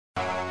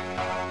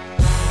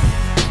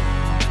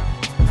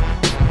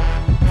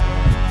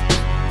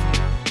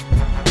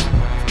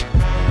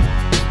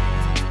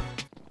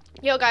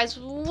Yo guys,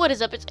 what is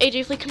up? It's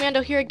AJ Fleet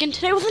Commando here again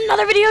today with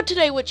another video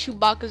today with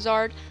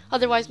Chewbaccazard,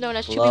 otherwise known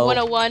as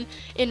Chewy101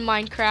 in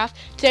Minecraft.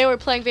 Today we're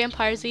playing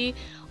VampireZ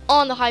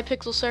on the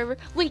Hypixel server.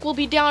 Link will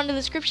be down in the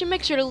description.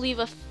 Make sure to leave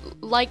a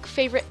like,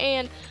 favorite,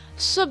 and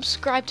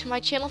subscribe to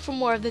my channel for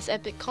more of this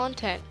epic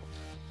content.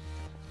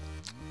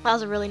 That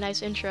was a really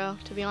nice intro,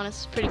 to be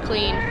honest. Pretty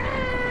clean.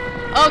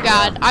 Oh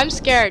god, I'm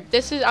scared.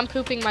 I'm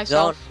pooping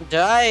myself. Don't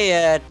die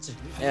yet,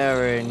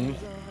 Aaron.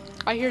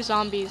 I hear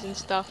zombies and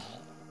stuff.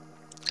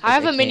 I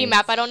have a mini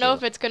map. I don't know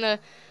if it's gonna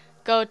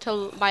go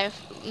to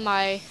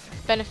my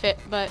benefit,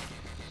 but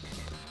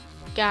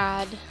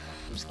God,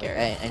 I'm scared.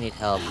 I need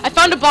help. I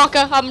found a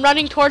baka. I'm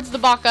running towards the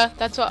baka.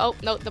 That's what. Oh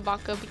no, the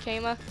baka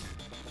became a.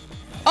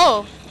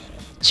 Oh,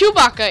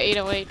 Chewbacca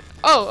 808.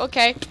 Oh,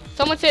 okay.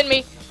 Someone's hitting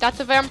me. That's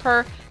a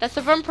vampire. That's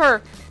a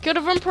vampire. Kill the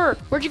vampire.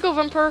 Where'd you go,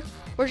 vampire?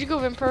 Where'd you go,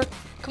 vampire?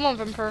 Come on,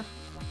 vampire.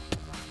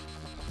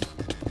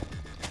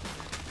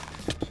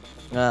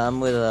 I'm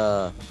with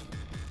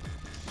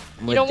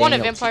You don't want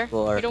it, vampire.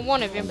 You don't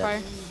want it,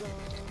 vampire.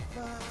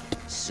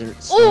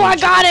 Oh, I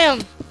got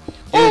him!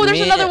 Oh,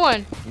 there's another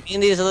one! Me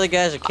and these other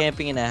guys are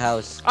camping in a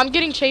house. I'm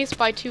getting chased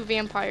by two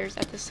vampires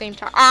at the same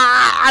time.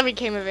 Ah, I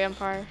became a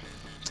vampire.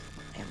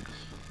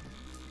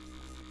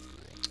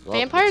 Well,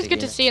 vampires get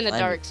to see in the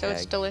dark, so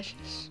it's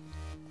delicious.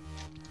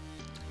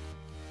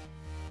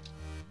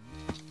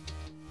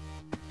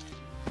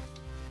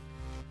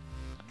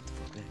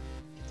 Get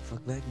the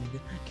fuck back, nigga.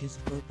 Get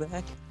the fuck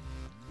back.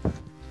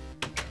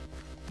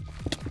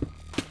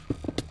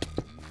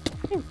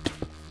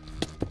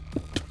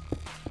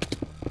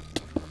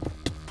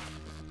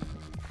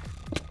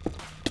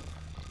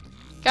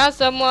 Got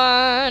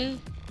someone.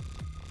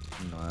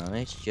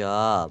 Nice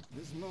job.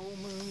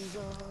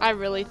 I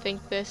really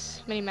think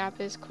this minimap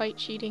is quite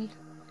cheating.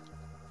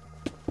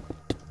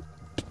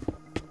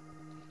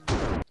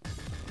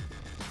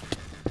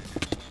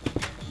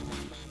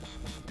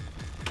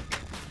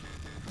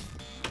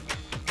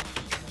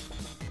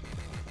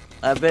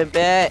 I've been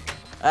bit.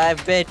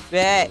 I've been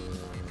bit.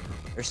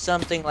 Or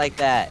something like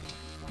that.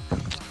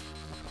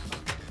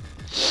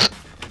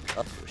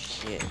 Oh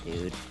shit,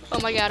 dude.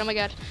 Oh my god, oh my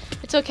god.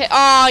 It's okay.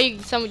 Oh,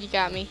 somebody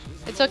got me.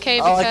 It's okay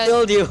because I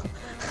killed you.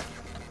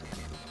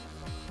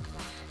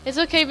 It's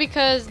okay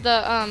because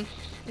the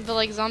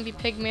like zombie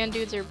pigman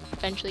dudes are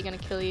eventually gonna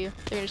kill you.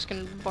 They're just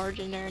gonna barge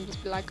in there and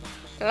just be like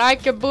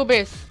your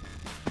boobies.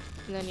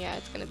 And then yeah,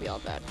 it's gonna be all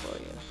bad for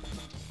you.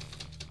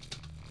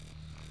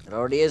 It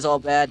already is all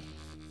bad.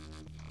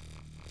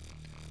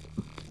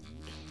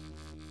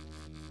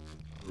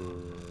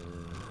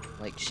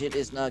 Like, shit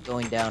is not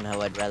going down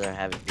how I'd rather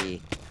have it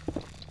be.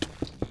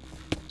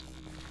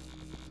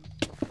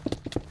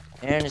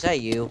 Aaron, is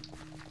that you?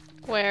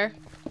 Where?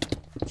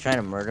 Trying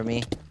to murder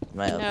me?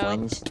 My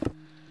friends?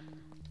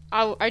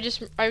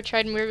 I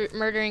tried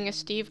murdering a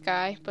Steve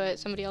guy, but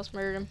somebody else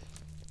murdered him.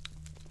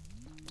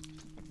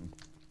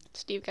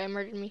 Steve guy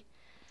murdered me.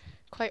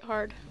 Quite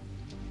hard.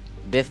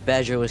 Biff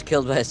Badger was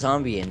killed by a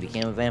zombie and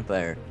became a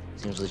vampire.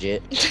 Seems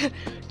legit.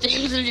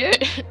 Seems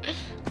legit.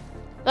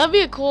 That'd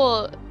be a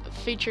cool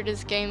feature to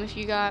this game if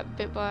you got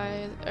bit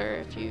by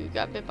a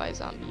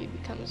zombie,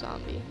 you'd become a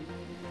zombie.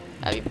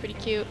 That'd be pretty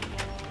cute.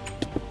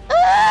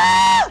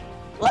 Ah!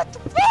 What the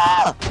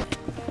fuck?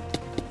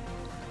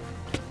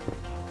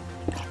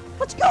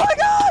 What's going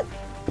on?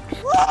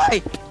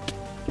 Why?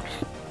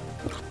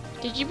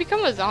 Did you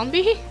become a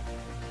zombie?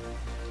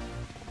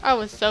 I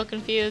was so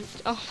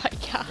confused. Oh my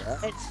god.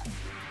 What?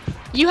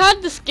 You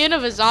had the skin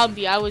of a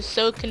zombie. I was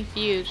so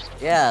confused.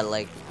 Yeah,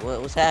 like,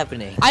 what was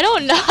happening? I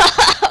don't know.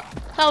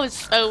 That was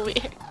so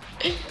weird.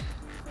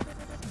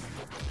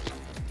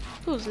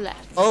 Who's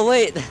left? Oh,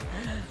 wait.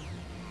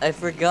 I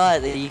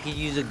forgot that you could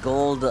use a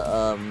gold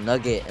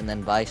nugget and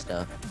then buy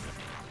stuff.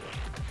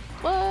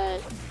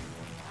 What?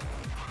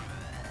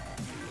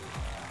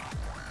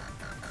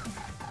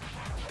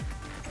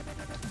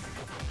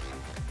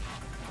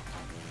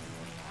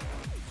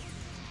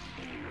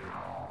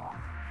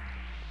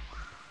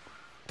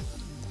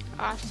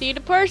 I see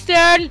the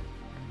person.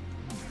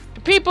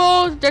 The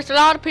people. There's a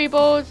lot of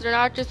people. They're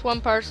not just one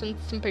person.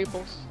 Some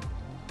peoples.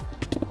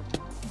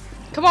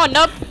 Come on,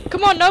 Nub.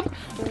 Come on, Nub.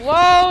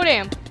 Whoa,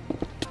 damn.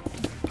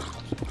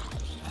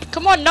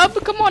 Come on, Nub.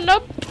 Come on,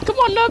 Nub. Come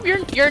on, Nub.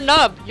 You're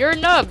Nub. You're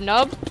Nub,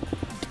 Nub.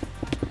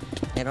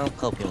 I don't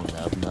call people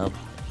Nub.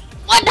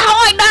 What? How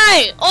I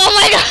die? Oh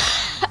my god.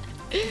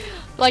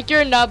 Like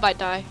you're a Nub, I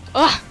die.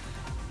 Ugh.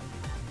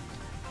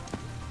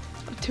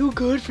 I'm too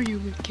good for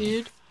you,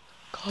 kid.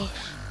 Gosh.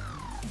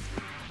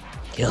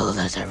 Kill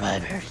the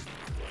survivors.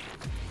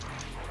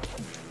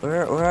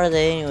 Where are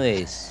they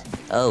anyways?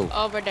 Oh.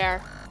 Over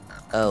there.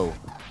 Oh.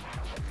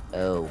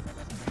 Oh.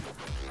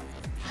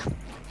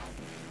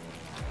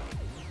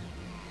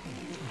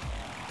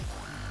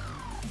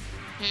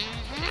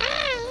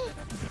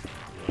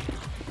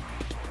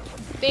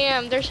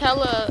 Damn, there's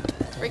hella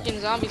freaking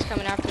zombies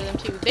coming after them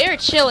too. They're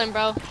chilling,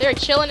 bro. They're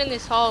chilling in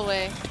this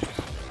hallway.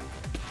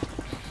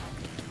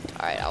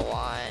 Alright, I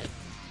want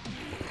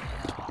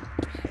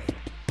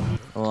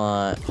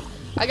What?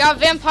 I got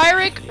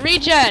vampiric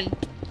regen.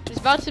 This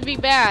about to be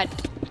bad,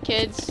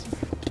 kids.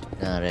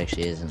 No, it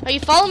actually isn't. Are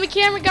you following me,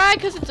 camera guy?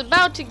 Because it's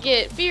about to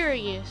get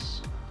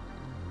furious.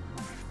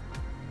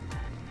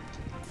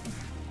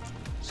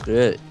 Screw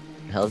it.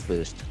 Health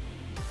boost.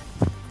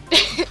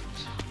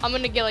 I'm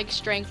gonna get like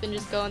strength and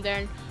just go in there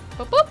and.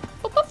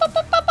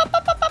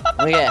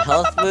 We get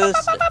health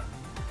boost,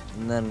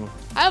 and then.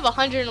 I have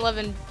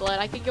 111 blood.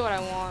 I can get what I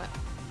want.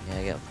 Yeah,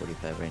 I got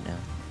 45 right now.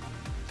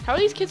 How are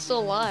these kids still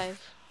alive?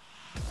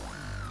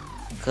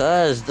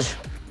 Cause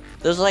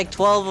there's like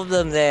 12 of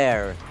them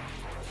there.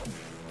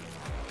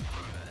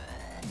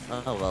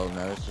 Oh well,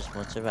 no, there's just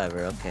one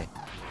survivor. Okay.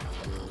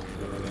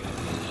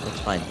 Let's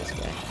find this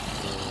guy.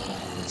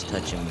 Let's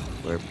touch him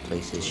where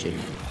places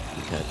shouldn't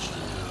be touched.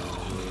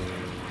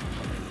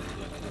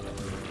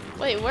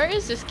 Wait, where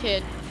is this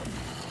kid?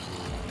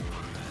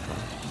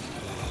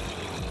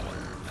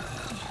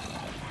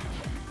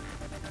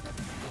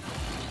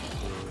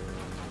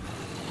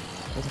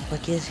 Where the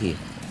fuck is he?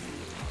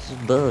 This is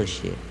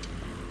bullshit.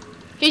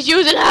 He's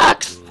using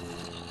hacks!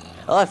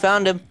 Oh, I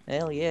found him.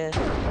 Hell yeah.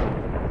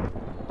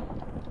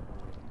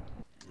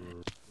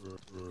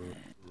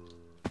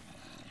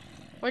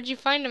 Where'd you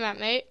find him at,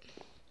 mate?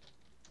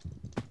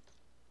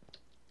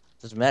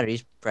 Doesn't matter,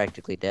 he's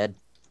practically dead.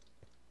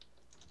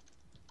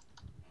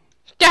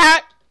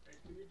 Cat! Hey,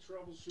 can you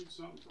troubleshoot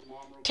something for Mom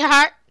real quick?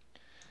 Cat!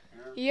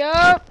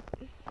 Yup!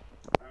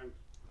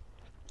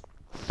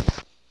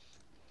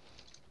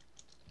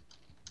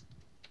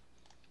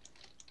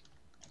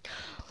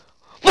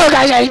 Well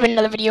guys, that's been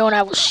another video and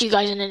I will see you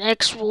guys in the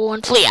next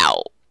one. Flee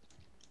out!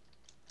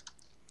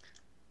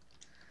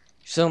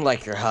 You sound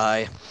like you're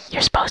high.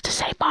 You're supposed to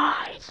say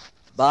bye.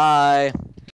 Bye.